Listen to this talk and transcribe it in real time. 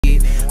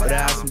the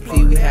house and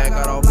plea. We had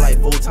got off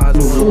like 4 times.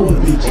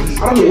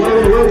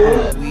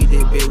 We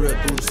did bit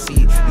ripped through the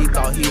seat. He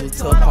thought he was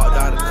tough, popped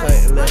out the cut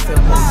and left him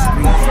on the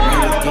street. He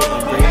was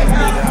getting bread,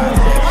 nigga.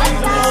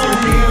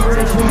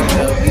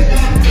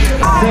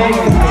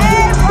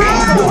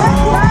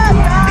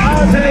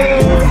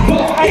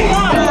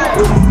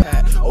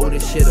 Oh,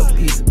 this shit a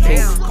piece of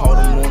cake. Caught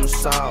him on the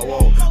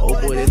sidewalk. Oh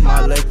boy, this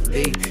my lucky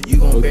day. You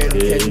gon' barely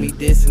catch me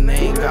this and they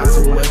ain't got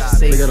too much to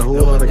say. They got a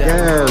whole lot of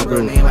gas, bro.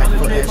 Ain't like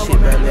fuck that shit,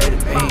 better let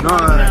it bang. When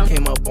I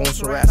came up on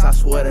some rats, I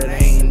swear that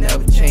they ain't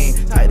never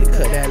changed. Tight to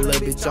cut that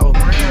little bitch off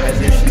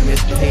as if she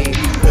misbehaved.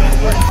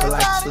 Couldn't work for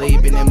like a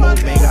slave and then more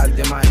bang out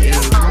than my age.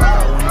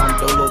 When I'm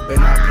dolo, better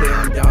not play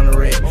on down the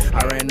red.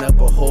 I ran up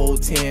a whole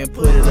 10,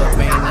 put it up,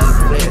 ain't even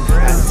fled.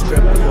 Had to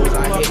strip the hoes, I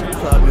hit the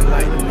club and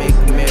like to make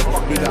a mess.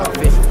 We got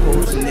fishing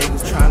poles and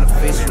niggas trying to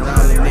fish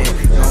around the net.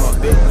 Now my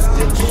bitch was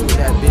still shoot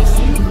that bitch,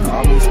 so you can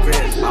always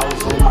scratch. I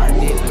was on my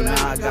dick, but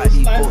now I got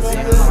these folks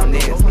in on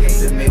this.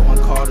 Just made one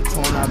call to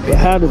tone, I bet.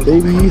 How the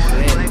baby?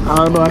 I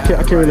don't know, I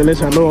can't really let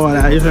y'all know all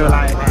that. You feel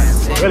like,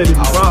 really be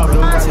proud,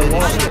 though.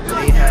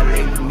 They had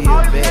laid me a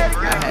bet. I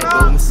had to go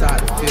inside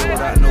the field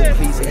without no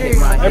police and hit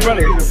my head. Hey,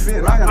 brother,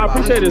 I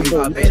appreciate this,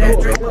 though. I appreciate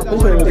this.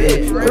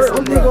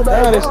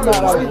 It's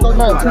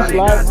not too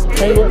slight.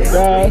 Hang up,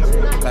 guys.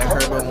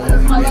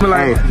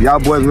 Hey, y'all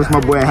boys, wish my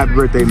boy a happy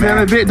birthday, man. You feel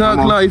me? Big dog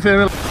club, you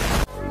feel me?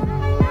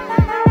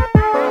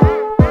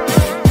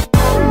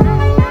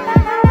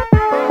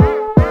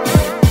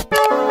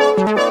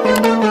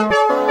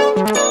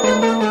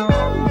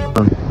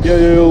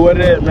 Yo, what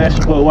it is, man? It's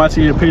your boy YT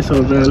and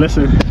Pesos, man.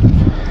 Listen,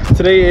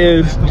 today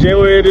is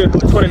January the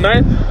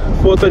 29th,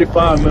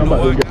 4:35, man. I'm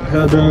about to get my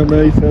hair done,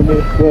 man. You feel me?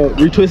 Well,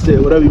 retwisted,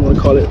 whatever you want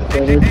to call it. You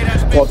feel me?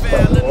 Walk the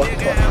park.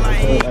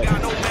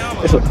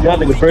 It's a y'all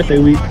nigga birthday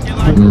week. You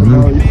feel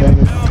me?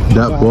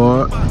 That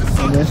part.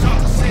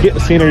 Get the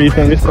scenery, you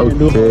feel me?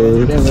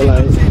 Okay.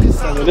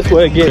 This is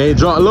what it gets. Can't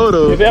drop low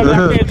though. If you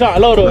ever can't drop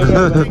low though, you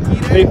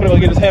finna go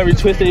get his hair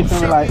retwisted, you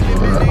feel me? Like,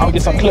 I'll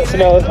get some clips in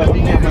there. Like, shit,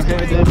 you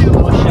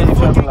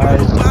feel me? Like,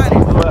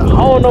 but I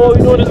don't know what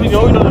we doing this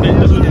weekend. We doing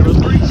this weekend.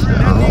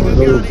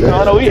 I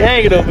don't know, we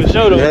hanging though for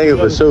sure though. We hanging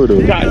for sure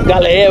though.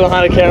 Got the air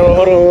behind the camera,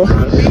 hold on.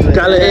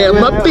 Got the air,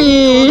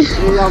 muppy.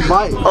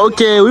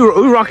 Okay, we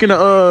rocking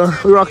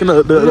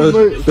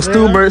the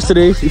stew merch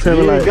today. You feel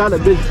me? Like, got a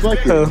bitch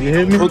fucking. You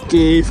hear me?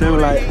 Okay, you feel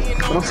me? Like,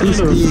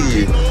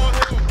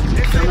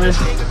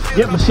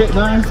 get my shit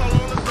done.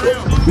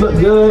 Look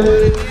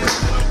good.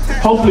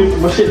 Hopefully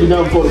my shit be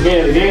done before the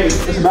game. The game, it's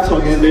a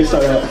basketball game. They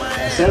start at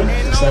 7.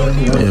 7.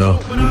 You know?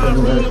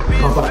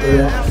 Yeah. Pop out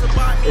there.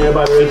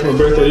 Everybody ready for my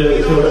birthday.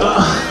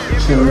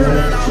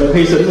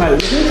 Hey, so it's like,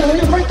 it's your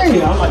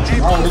birthday. I'm like,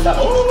 tomorrow. They're like,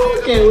 oh,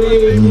 okay,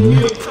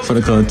 wait. For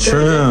the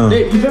control.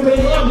 You feel me?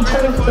 Yeah, I'm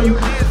turning for you. I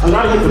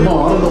gotta get them all.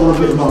 I don't know what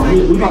I'm getting them all.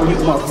 We gotta get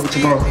them all from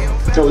tomorrow.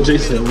 That's what Jay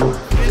said.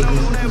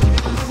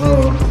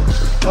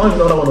 I don't even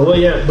know what I want to wear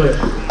yet, but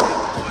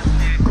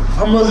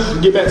I'm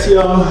gonna get back to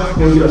y'all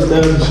when we get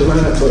upstairs and shit like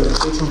that. But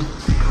stay tuned.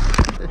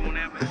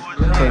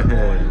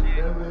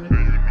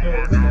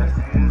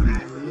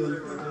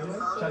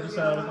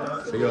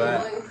 So you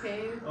at?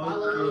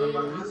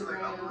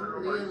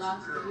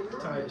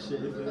 Tight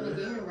shit,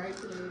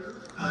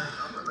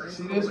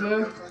 see this,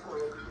 man?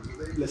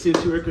 Let's see if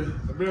she working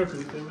American,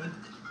 you feel me?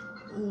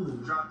 Ooh.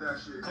 Drop that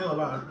shit. I ain't gonna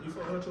lie. You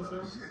fuck with your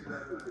film?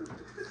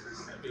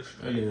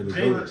 I ain't even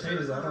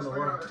changes, I don't know why.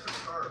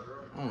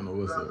 I don't know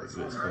what's up.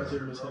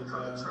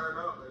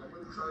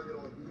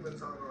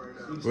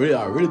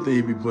 I really think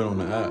he be put on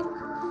the app.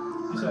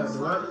 You said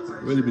what?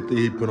 Really be think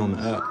he put on the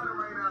app.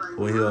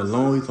 When he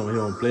alone, he told me he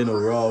don't play no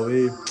raw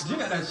way. You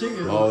got that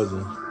chicken.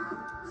 Pausing.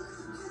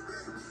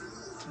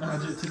 Nah, I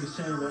just took his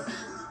chain back.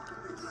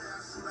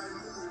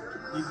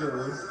 You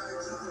good,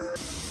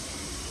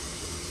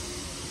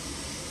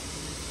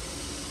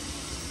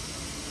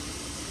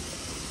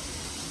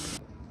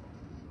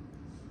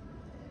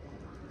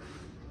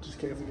 just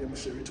can't forget my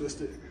shit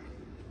retwisted.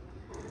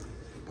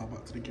 Pop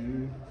out to the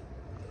game.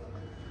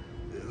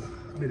 Yeah,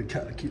 I need a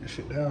cat to keep the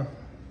shit down.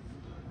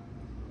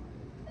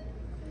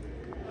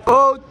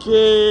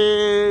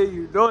 Okay,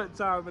 you know what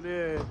time it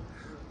is.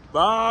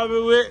 Bobby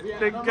with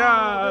the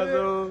guys,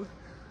 though.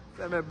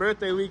 That man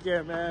birthday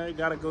weekend, man.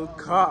 Gotta go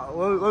cop.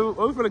 What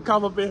we finna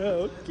cop up in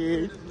here?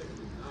 Okay.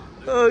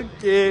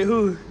 Okay,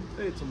 who?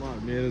 Hey, tomorrow,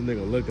 man, this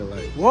nigga looking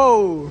like.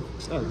 Whoa.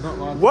 That's not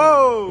my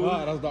Whoa.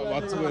 God, that's not my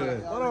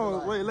twin. Hold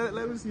on, wait,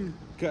 let me see.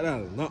 Cut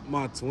that, not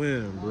my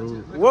twin, bro.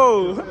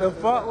 Whoa, what the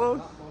fuck,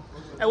 whoa?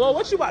 Hey, well,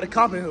 what you about to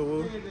cop in here,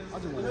 whoa? I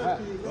just want a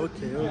hat.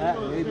 Okay,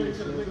 maybe.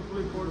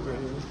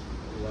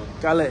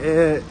 Gotta let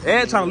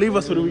Ed trying to leave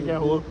us for the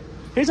weekend, whoa.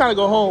 He trying to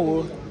go home,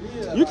 whoa.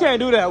 You can't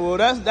do that, whoa.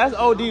 That's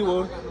OD,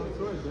 whoa.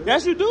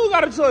 Yes, you do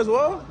got a choice,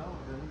 whoa.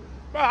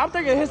 Bro, I'm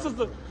thinking his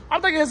sister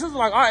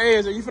like our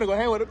age, and you finna go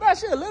hang with her. Man,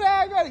 shit, little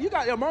ass girl. You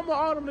got your mama,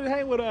 all them to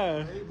hang with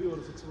her. He be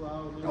with her for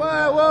 2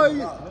 hours.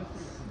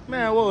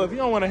 Man, well, if you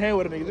don't want to hang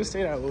with a nigga, just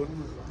say that, whoa.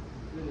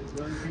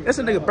 It's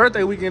a nigga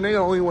birthday weekend. They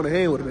don't even want to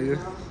hang with a nigga.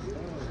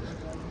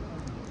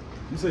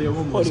 You say your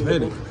mama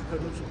Hispanic.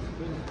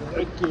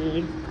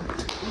 Okay.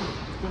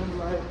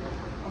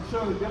 I'm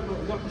sure the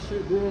gupper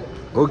shit good.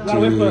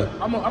 Okay.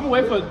 I'm gonna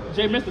wait for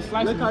J Miss to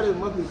slice me. Look how this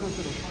muffin comes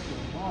to the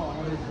fucking ball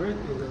on his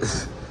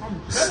birthday.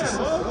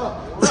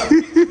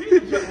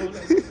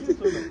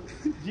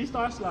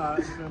 G-Star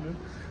slides, you feel me?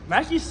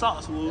 Nike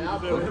socks, wool. You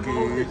feel me?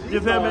 Okay. You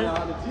feel me?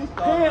 Pants, I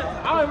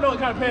don't even know what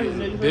kind of pants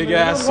it is. Big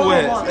ass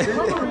sweats.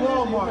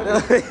 Walmart.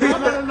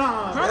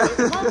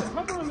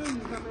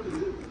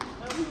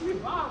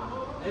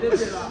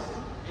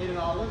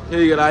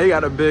 He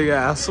got a big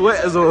ass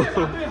sweats on.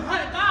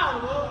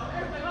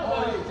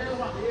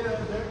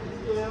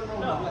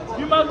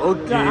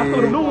 Okay. I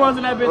put the new ones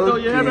in that bitch though,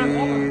 you hear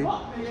me?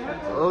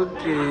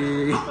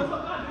 Okay.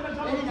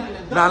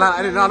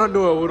 Nah, don't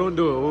do it, Woo. Don't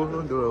do it, Woo.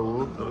 Don't do it,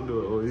 Woo. Don't do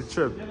it, Woo. You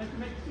tripping.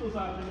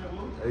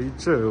 Hey, you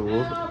tripping,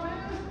 Woo. I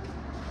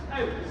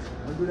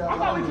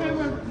thought we came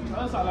in.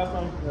 That's our last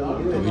time.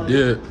 We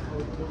did.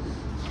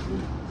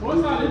 What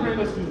side they bring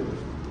us to?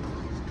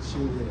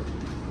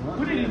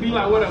 We need to be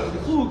like whatever. The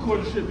food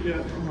court shit be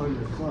at.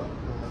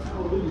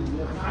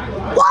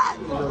 What?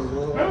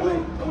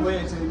 I'm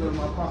waiting till you go to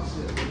my pop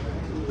shit.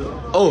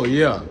 Oh,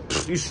 yeah.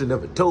 You should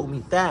never told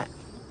me that.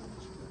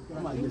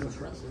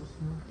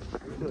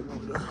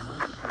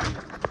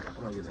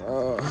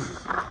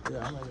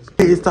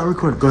 Hey, stop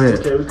recording. Go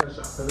ahead.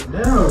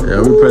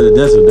 Yeah, we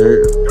presidential,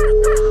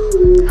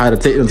 dude. Had to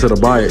take them to the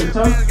bike.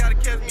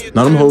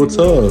 Not them whole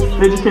tubs.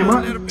 They just came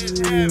out? I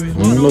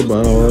don't know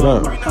about all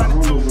that.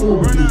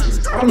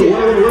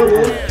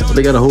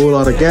 They got a whole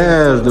lot of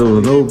gas, though.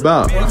 No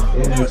doubt.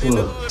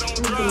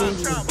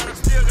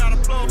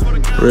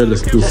 Real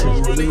exclusive.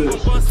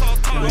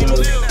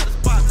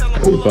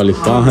 Probably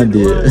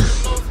 500.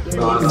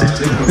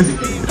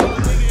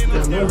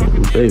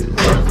 Baby.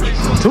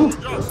 2.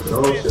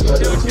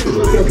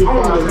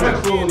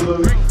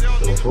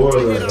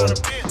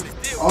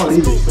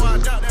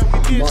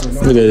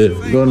 Look at it.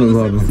 Go on the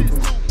bottom.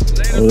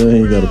 Oh, they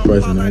ain't got a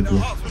price on that.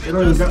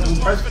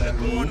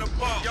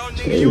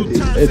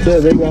 It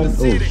says they got.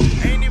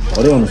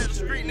 Oh, they on the.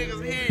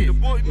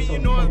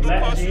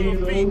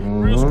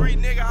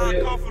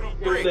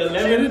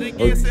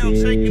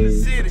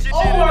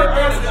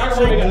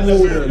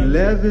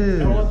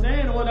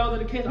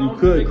 You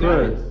could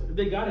crash. If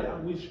they got it,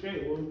 we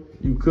straight. Well,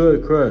 you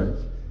could crash.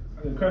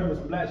 I can crash with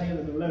some black chains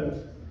and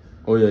 11.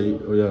 Oh yeah,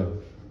 oh yeah.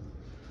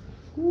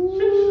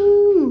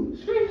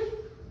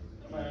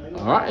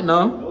 All right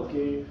now.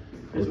 Okay.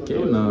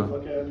 Okay now.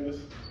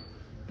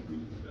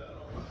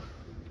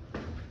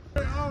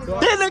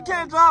 This nigga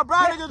can't drive,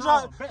 brown nigga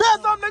drive.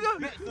 Fast up,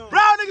 nigga.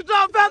 Brown nigga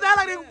drive fast, act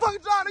like nigga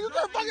fucking drive, nigga. You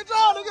can't fucking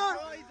drive, nigga.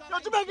 Yo,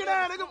 Jamaican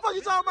ass, nigga. Fuck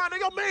you talking about,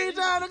 nigga. Main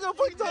drive, nigga.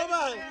 Fuck you talking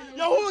about.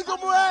 Yo, who is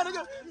gonna move ass,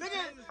 nigga? Nigga,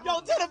 yo,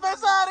 to the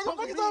best side, nigga.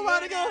 Fuck you talking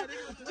about, nigga.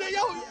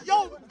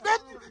 Yo,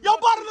 bitch. Yo,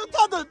 bottle of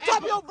thunder.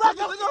 Drop your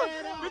bracket, nigga.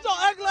 Bitch, yo,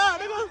 act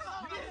loud, nigga.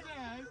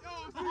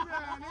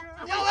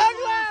 Yo, act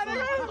loud,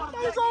 nigga. Fuck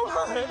you talking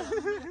about.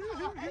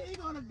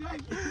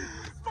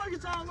 Fuck you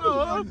talking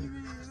about.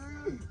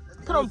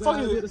 Put on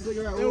fucking.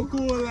 Yo,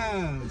 cool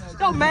ass.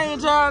 Yo, main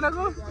drive,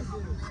 nigga.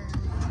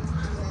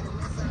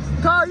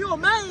 Carl, you a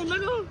man,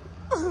 nigga.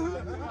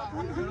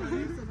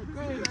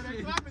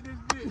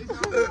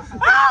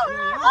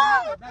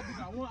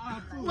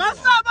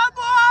 What's up, my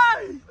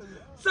boy?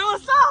 So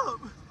what's up?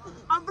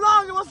 I'm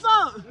vlogging. What's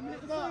up?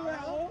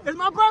 It's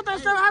my birthday,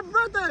 sir. Happy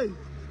birthday.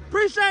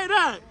 Appreciate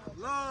that.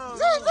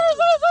 See.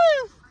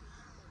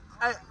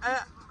 Hey,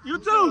 you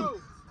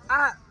too.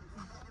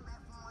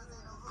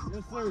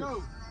 Yes, sir.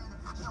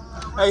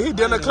 Hey, he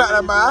didn't clap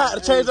that man. I had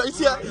to change up. You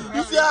see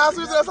how I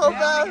switched that so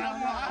fast?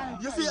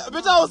 You see,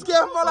 bitch, I was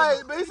scared for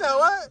like, but he said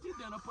what?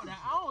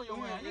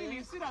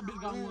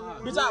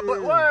 Bitch, I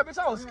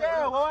was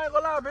scared. Well, I ain't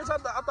gonna lie, bitch. I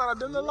thought I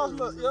didn't lost,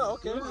 but yeah,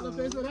 okay.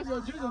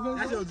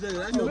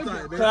 That's your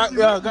type, baby.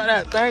 Yeah, got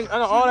that thing. I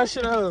got all that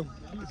shit. You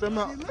feel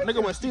me?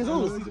 Nigga went Steve.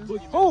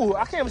 Who?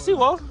 I can't even see,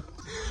 whoa.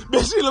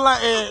 Bitch, she look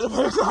like Ed.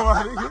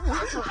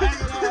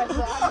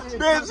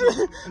 Bitch,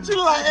 she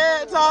look like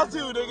Ed Tom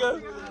too,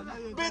 nigga.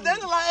 Bitch, they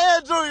look like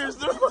Ed Juniors,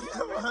 dude.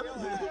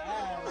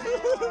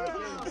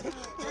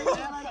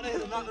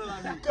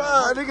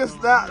 God, nigga,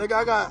 stop. Nigga,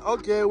 I got,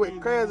 okay,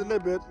 with crayons in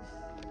that bitch.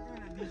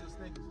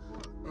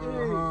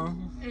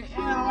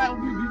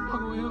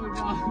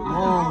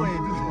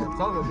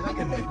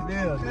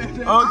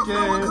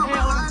 Okay.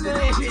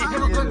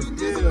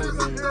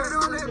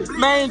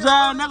 Main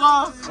drive,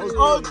 nigga.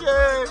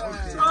 Okay.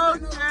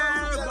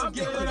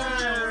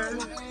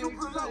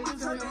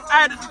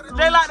 Hey,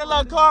 they like the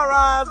little car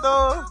rides,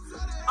 though.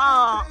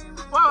 Wow.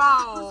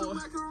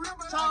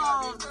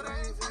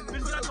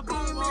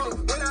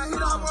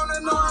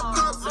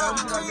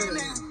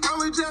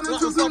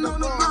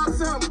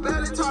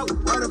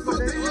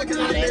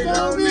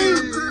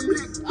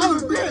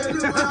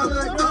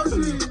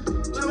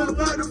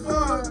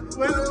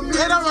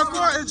 They don't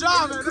record and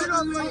driving.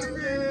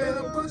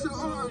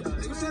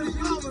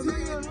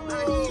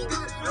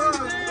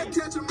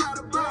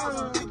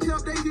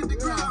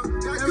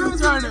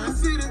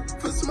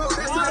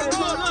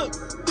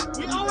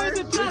 We always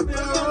in traffic. We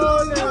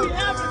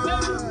average,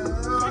 baby.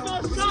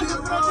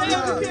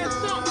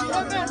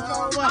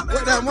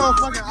 With that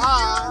motherfucking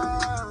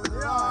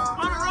eye.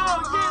 On the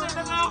road again,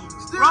 nigga.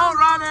 Road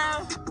running.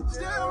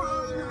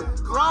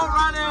 Road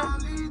running.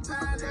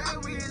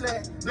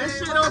 This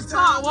shit don't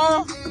stop,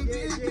 whoa.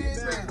 This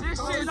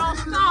shit don't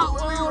stop,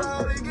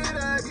 whoa.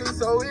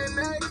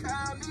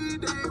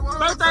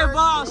 Birthday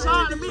ball, shout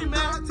out to me,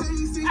 man.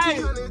 Hey,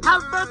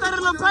 happy birthday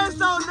to Lil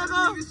Peso,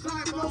 nigga.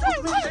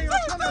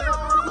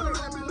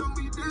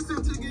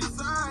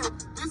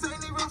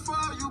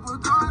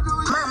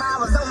 Mama, I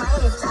was on my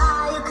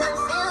inside, you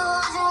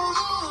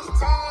confusion,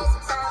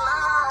 text, turn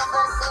my off, I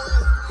see.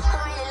 I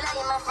really love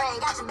you, my friend.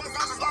 Got your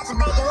business, just got your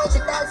bacon with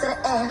your thug to the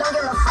end. Don't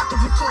give no fuck if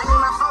you keep. I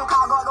need my phone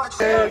call, go to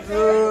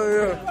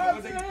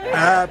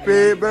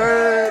Happy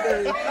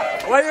birthday.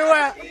 Where you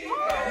at?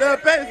 Lil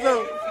Peso.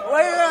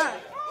 Where you at?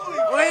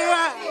 Where you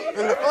at?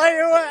 Where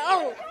you at?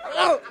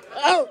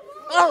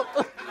 Oh.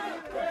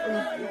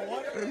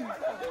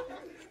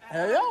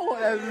 Hey, y'all want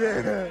that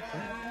shit?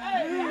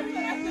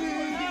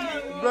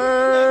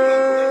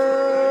 Birthday.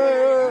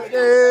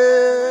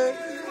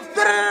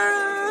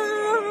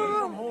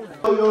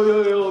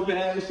 Yo,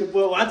 man. It's your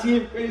boy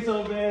YTM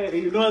Peso, man. And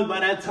you know it's by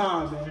that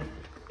time, man.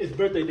 It's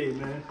birthday day,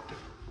 man.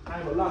 I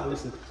ain't gonna lie,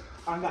 listen.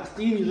 I got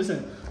Stevie,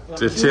 listen.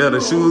 Just chill.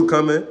 The shoes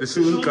coming. The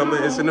shoes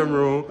coming. It's in the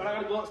room. But I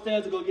gotta go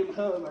upstairs to go get my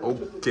hug. Like,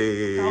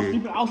 Okay. I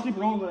was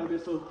sleeping wrong like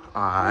this, so.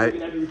 Alright.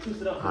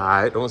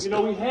 Alright. Don't. You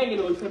know we hanging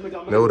though. You feel me?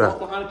 Know that.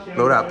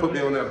 Know that. Put me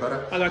on that,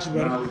 brother. I got you,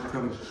 brother.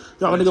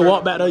 Y'all nigga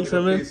walk back though. You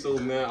feel me? So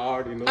man, I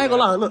already know. I ain't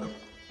gonna lie. Look.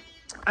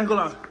 I ain't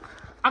gonna lie.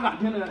 I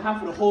got dinner and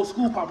half of the whole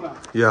school popping out.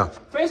 Yeah.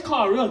 Face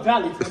card real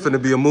value. It's finna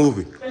be a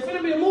movie. It's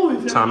finna be a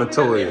movie. Trying to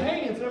tow it.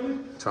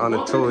 Trying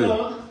to tow it.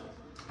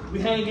 We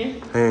hanging.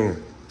 Hang.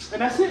 And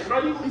that's it, bro.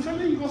 You feel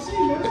me? You gonna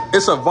see, man.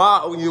 It's a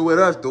vibe when you with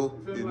us, dude.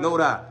 You know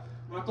that.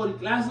 When I throw the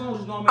glass on,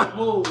 just gonna make a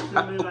move. You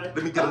feel me? Like,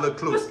 let me get a little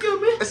clue. Excuse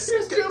me.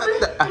 Excuse me.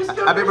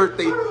 Happy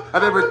birthday.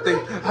 Happy birthday.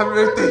 Happy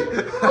birthday.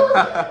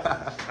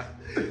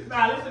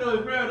 Nah, listen though,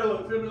 it's real though.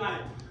 You feel me?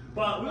 Like,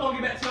 but we gonna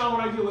get back to y'all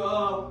when I get with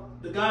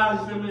the guys.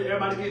 You feel me?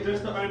 Everybody get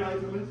dressed up right now. You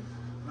feel me?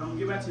 I'm gonna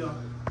get back to y'all.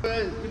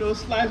 You know,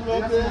 slice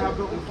right there. I'm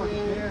gonna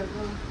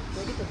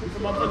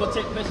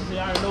take messages. You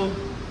already know.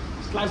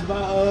 Sliced by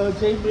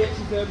J Bitch,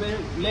 you feel me?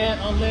 Land,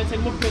 take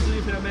more pictures,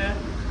 you feel me?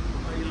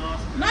 You know,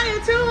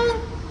 92!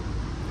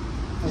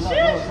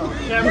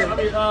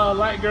 Shit! Yeah,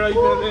 light girl, you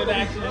feel me? The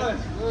action.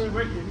 She's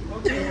working.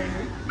 Okay.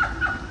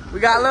 We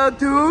got little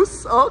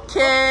Deuce. Okay.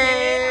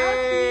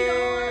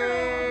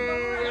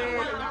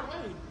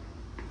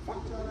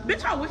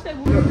 Bitch, I wish they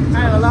would.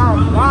 I ain't allowed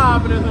to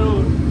vibe in this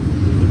little.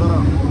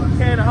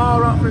 Carrying the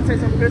hall up for to take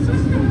some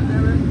pictures.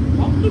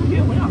 You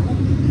feel me?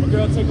 My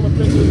girl taking my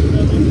pictures, you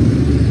feel me?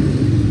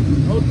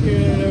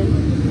 Okay.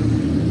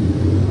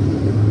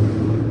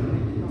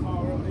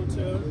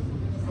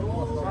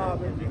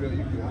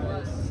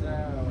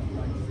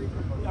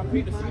 I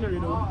peeped the scenery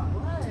though.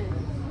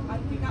 I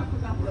think I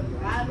forgot the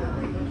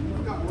battery. You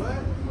forgot what?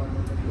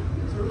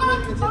 So we're going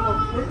to take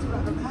off prints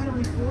without the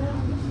battery,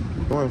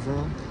 fool. Going,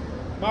 fam.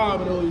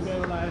 Bob though, you feel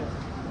like,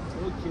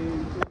 okay.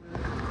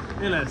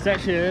 In that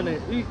section,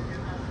 we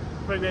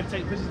probably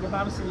take pictures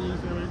behind the scenes, you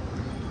feel me?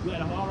 We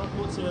at a Hard Rock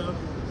Hotel.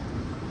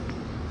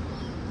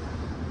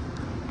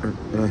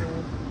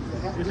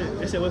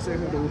 They said, what's that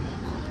gonna do?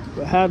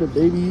 But how the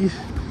baby?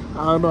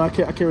 I don't know, I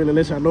can't really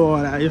let y'all know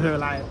all that. You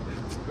heard like,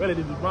 ready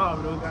to be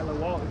Bob though, got a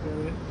little walk, you feel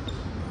me?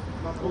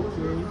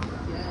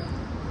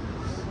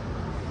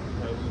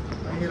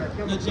 Okay.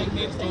 The Jake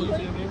next door, you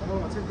feel me?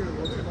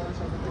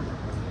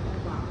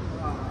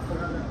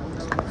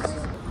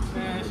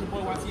 Man, it's your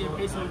boy YTM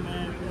Peso,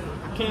 man.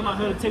 I came out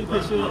here to take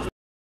pictures.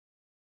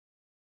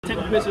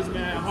 Taking pictures,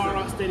 man, at Hard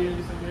Rock Stadium,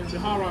 you feel me? The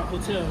Hard Rock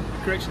Hotel.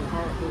 Correction,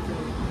 Hard Rock Hotel.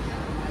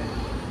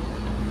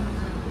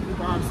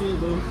 I'm seeing,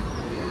 bro.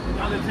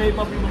 Y'all done paid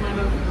my people, man.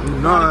 You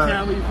know it.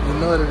 You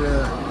know it is.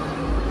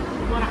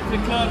 We went out to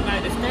the club,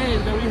 like, the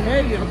stage, man, we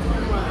heavy.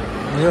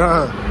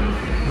 Yeah.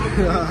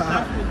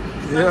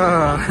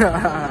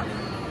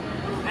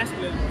 That's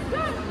good.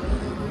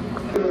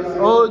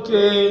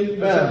 Okay.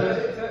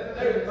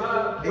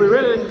 We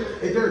ready?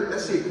 Hey, Dirk,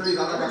 that shit crazy.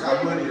 I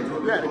got money.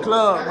 We're at the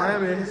club,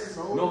 Miami.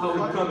 Know how we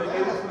coming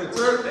in from the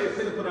turn? They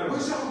finna put out.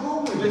 What's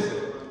y'all going?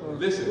 Listen.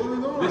 We're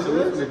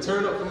finna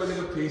turn up from a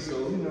nigga Peso.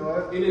 You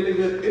know it.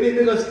 Any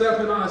nigga step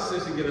in our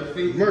session get a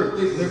face. Merc,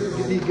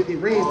 get the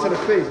rings to the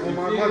face. On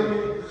my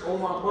mother. On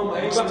my mama.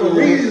 Ain't got the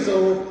rings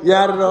on.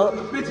 Yard it up.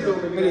 The bitches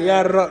over there.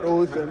 Yard it up,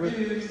 though. You feel me?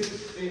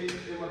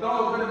 And my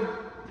dog ready.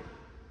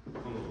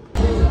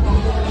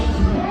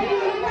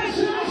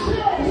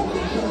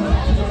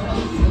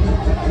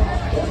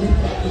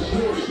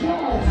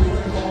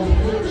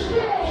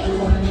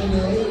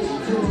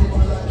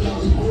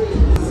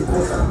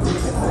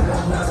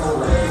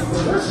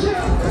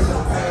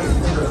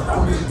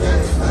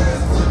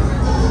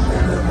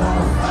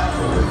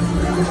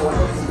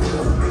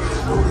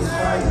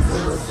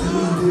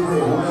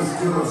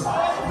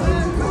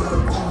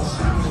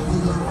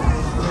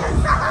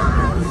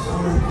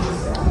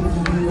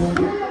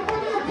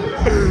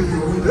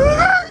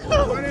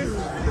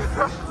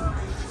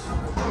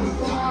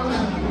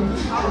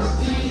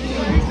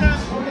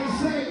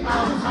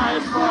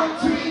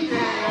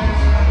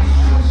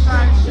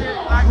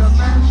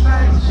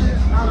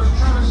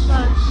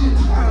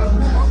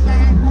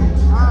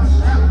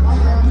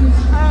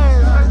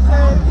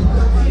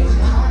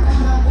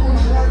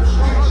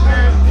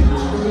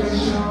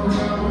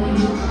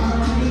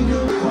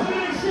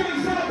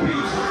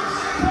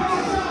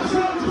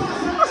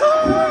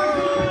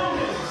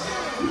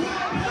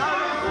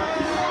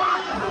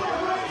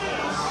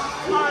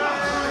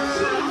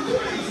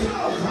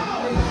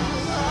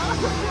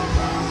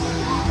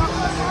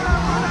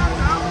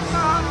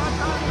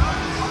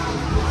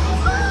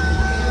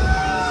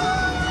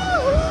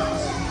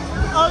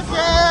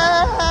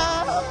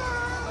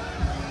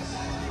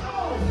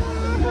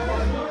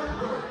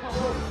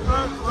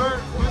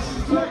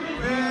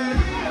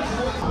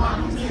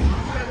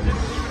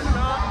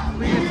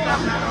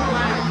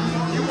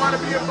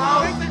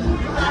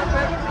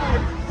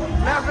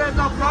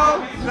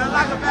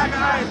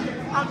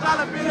 I'm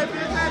trying to be a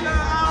bitch and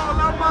I don't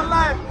know my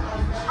life.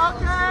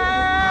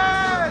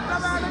 Okay,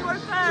 somebody look what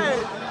it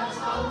says.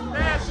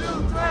 Man,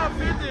 shoot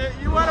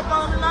 12.50. You want to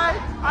follow me life?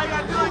 All you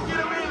gotta do is get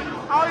it with me.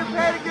 All you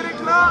pay to get in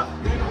club.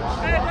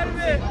 Hey, that is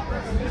it.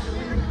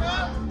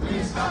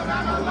 Please stop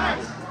out no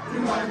lights.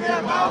 You want to be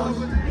a boss?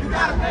 You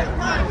gotta pay the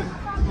price.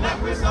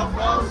 Left me so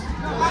close,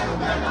 like a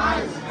bad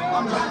ice.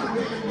 I'm trying to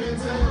be a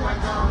bitch and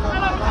like on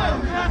my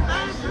life.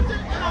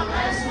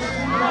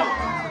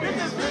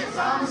 Bitches big,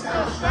 so I'm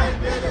still straight,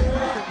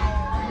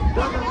 bitch.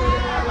 Don't get me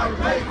out like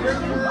Blake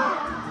Griffin.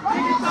 He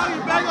can tell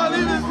you back on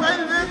leave his way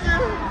to this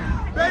year.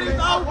 Baby's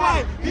all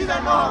white, he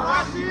don't know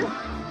what she.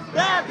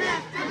 Bad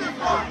bitch, this is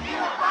for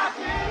you,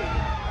 Rocky.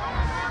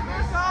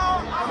 This all,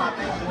 I'm a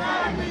bitch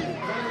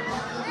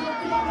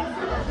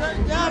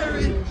and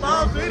gallery.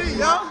 Bomb City,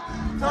 yo.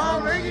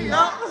 Tom Ricky,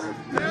 yo.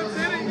 Tim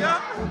City, yo.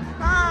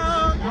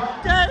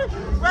 Okay,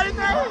 ready,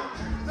 baby?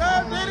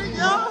 Tom City,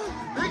 yo.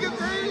 Nigga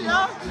City,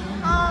 yo.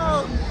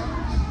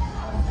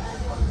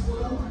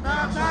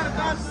 I'm trying to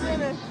touch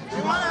city.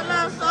 You want that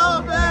left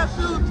so bad,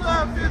 shoot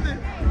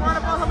 12.50. You want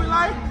to fuck up your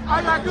life? All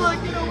you gotta do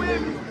is get it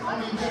with me.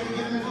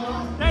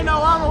 They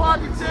know I'm a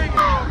walking ticket.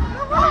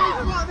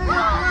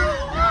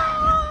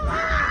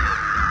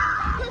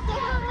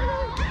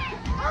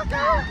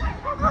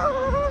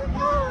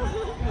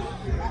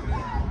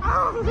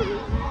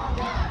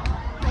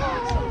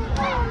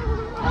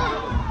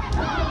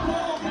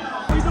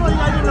 What you doing? You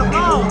gotta get in the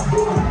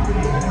vlog.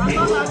 I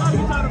gotta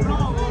get out of the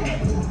vlog.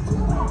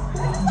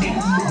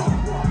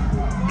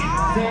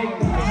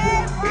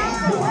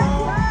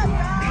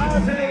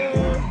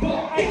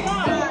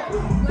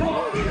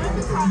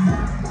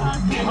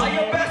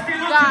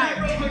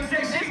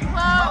 This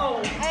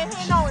club ain't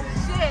hitting on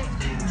shit.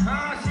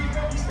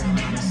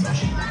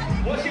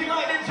 What she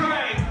like to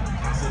drink?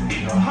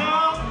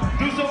 Huh?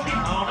 Do something?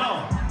 I don't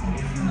know.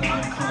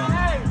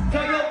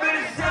 Tell your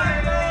bitch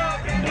say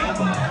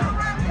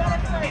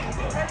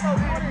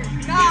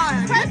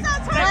Nah, press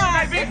that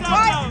time. It's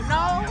right.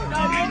 No.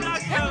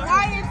 It's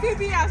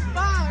YNTV as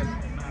fuck.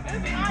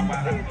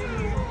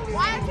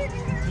 YNTV.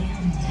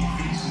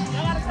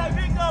 I gotta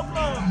say Big Dub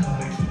Club.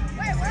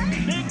 Wait,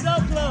 what? Big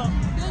Dub Club.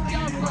 Big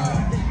Dub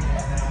Club.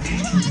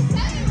 What do I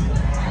say?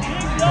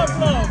 Big Dub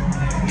Club.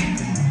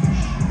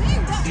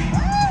 Big Dub.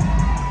 What?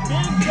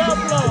 Big Dub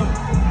Club.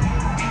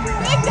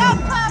 Big Dub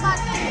Club, I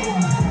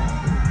think.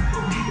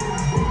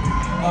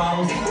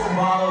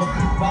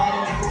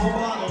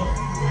 bottles.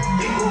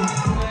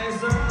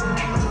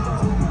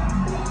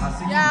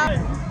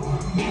 Yeah.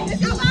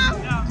 This your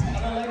mom? Yeah.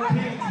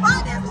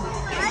 Oh,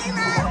 this lame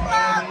ass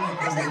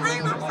club. This shit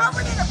lame. I'm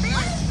sober than a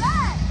bitch.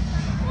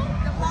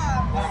 The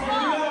club. What's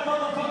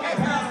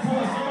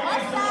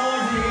up?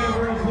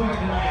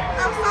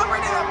 I'm sober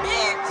than a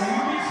bitch.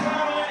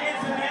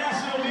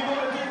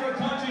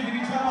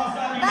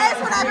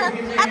 That's whatever.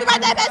 Happy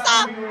birthday, Peso.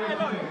 Hey,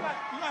 look,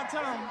 you gotta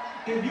tell them.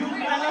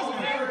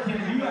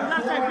 You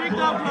gotta say Big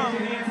Dub Club.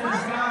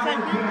 Say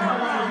Big Dub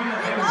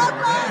Club. Big Dog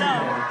Club.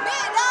 Yeah.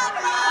 Big Dog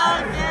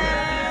Club.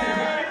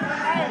 Okay.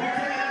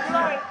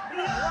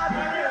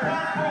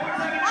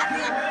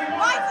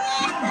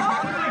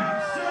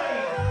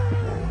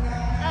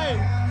 Hey,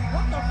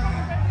 what the fuck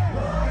is that doing?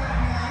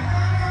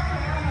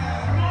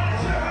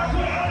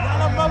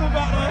 Y'all a bubble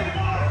back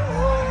there.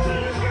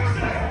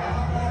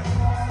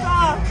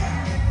 Stop.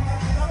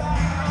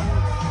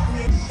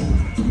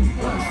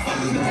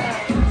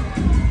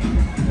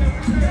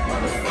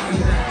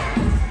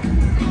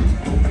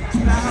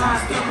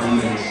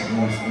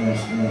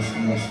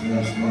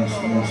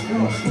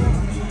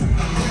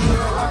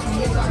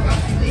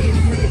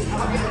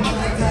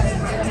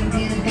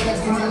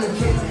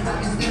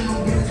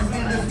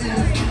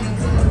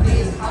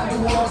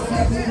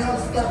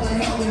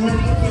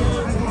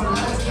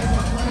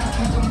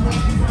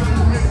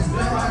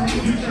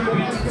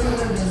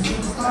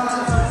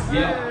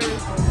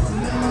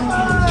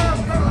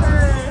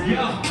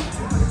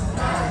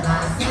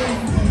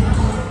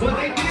 What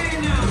they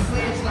did now?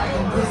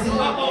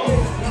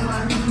 Uh-oh.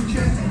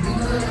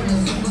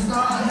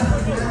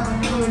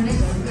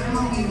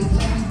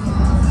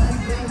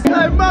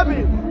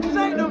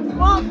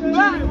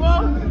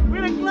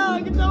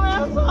 on, get your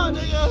ass on,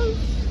 nigga.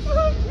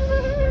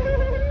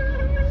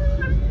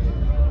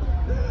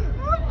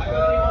 I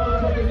got any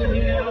motherfuckers in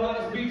here that know how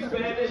to speak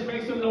Spanish?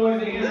 Make some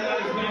noise in here that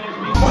know Spanish.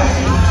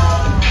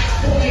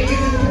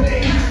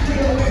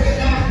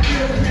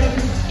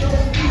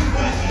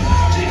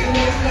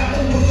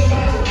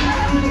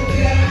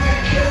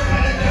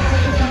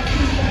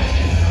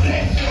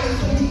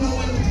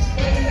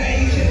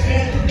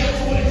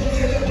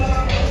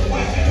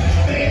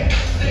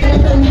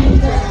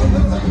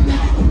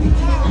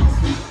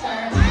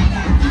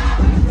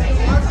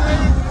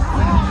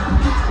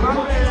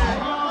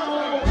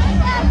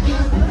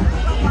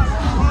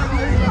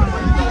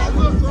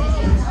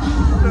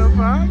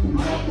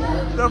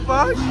 The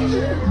fuck?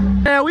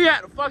 Man, we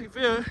at the fucking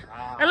field.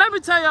 And let me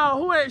tell y'all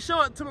who ain't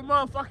show up to my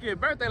motherfucking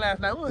birthday last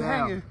night. We was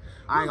hanging.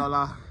 I ain't gonna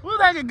lie. We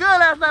was hanging good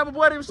last night, my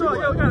boy didn't show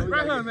up. Yo, we got it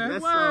right here, man.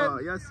 Yes, What?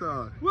 sir. Yes,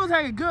 sir. We was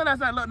hanging good last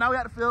night. Look, now we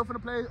at the field for the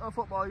play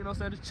football, you know what I'm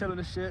saying? Just chilling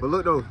and shit. But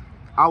look though,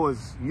 I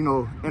was, you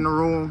know, in the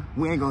room.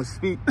 We ain't gonna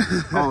speak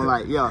on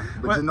like, yeah.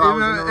 But you know, I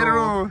was in the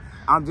room.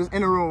 I'm just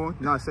in the room,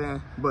 you know what I'm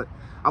saying? But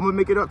I'm gonna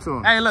make it up to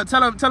him. Hey, look,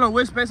 tell him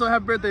wish Peso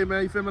happy birthday,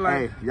 man. You feel me?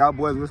 Like, Hey, y'all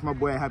boys wish my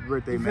boy a happy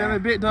birthday, you man. feel me?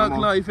 Big Dog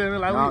Club, you feel me?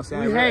 Like,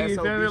 we hanging, you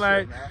feel me?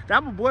 Like,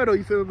 that my boy though,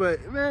 you feel me?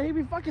 But, man, he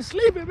be fucking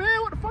sleeping,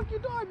 man. What the fuck you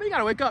doing, man? You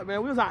gotta wake up,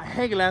 man. We was out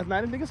hanging last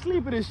night. This nigga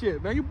sleeping and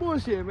shit, man. You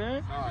bullshit,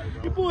 man.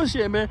 You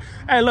bullshit, man.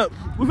 Hey, look,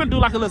 we finna do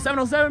like a little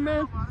 7-on-7,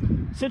 man.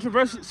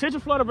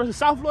 Central Florida versus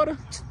South Florida.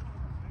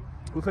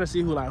 We finna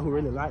see who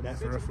really like that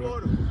for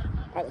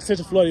real.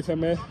 Central Florida, you feel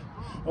me, man?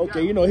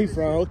 Okay, you know he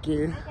from,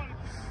 okay.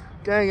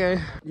 Gang.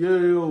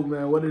 Yo,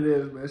 man, what it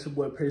is, man? It's your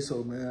boy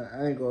Peso, man.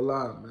 I ain't gonna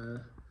lie,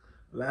 man.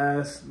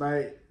 Last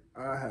night,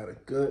 I had a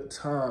good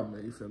time,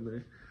 man. You feel me?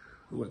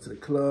 We went to the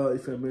club, you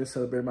feel me?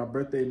 Celebrated my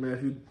birthday,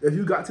 man. If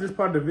you got to this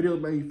part of the video,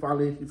 man, you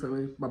finally, you feel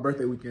me? My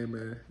birthday weekend,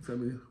 man. You feel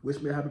me?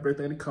 Wish me a happy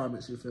birthday in the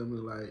comments, you feel me?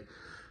 Like,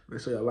 make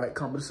sure y'all like,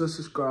 comment, and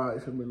subscribe,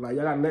 you feel me? Like,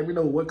 y'all gotta let me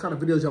know what kind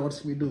of videos y'all want to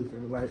see me do, you feel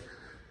me? Like,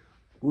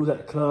 we was at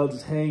the club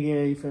just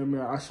hanging, you feel me?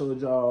 I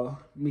showed y'all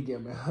me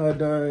getting my hair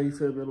done, you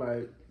feel me?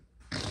 Like,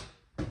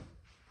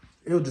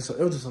 it was just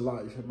a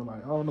lot, you feel me?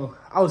 Like, I don't know.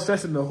 I was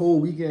stressing the whole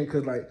weekend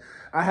because, like,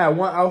 I had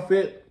one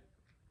outfit,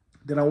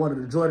 then I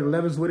wanted the Jordan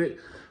 11s with it,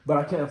 but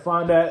I can't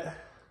find that.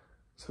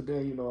 So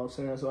then, you know what I'm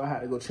saying? So I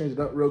had to go change it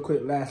up real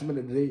quick last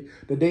minute,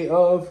 the day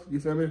of, you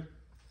feel me?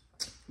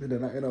 And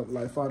then I ended up,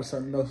 like, finding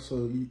something else.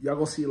 So y'all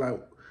gonna see,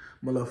 like,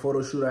 my little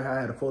photo shoot. I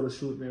had a photo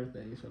shoot and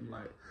everything, you feel me?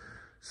 Like,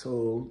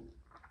 so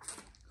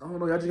I don't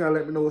know, y'all just gotta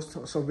let me know what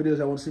some videos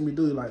y'all want to see me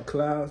do, like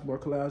collabs, more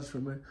collabs, you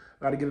feel me?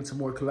 I gotta get into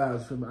more collabs,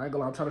 you feel me? I ain't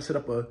gonna lie, I'm trying to set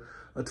up a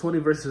 20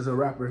 versus a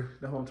rapper.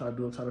 That's what I'm trying to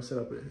do. I'm trying to set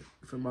up it.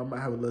 You feel me? I might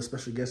have a little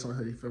special guest on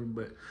here, you feel me?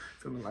 But, you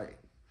feel me? Like,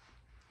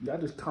 y'all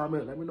just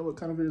comment, let me know what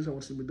kind of videos y'all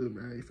want to see me do,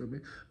 man, you feel me?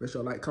 Make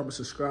sure y'all like, comment,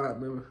 subscribe,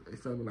 man, you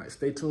feel me? Like,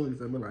 stay tuned, you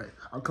feel me? Like,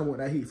 I'm coming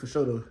with that heat for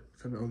sure, though, you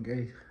feel me? On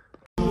game.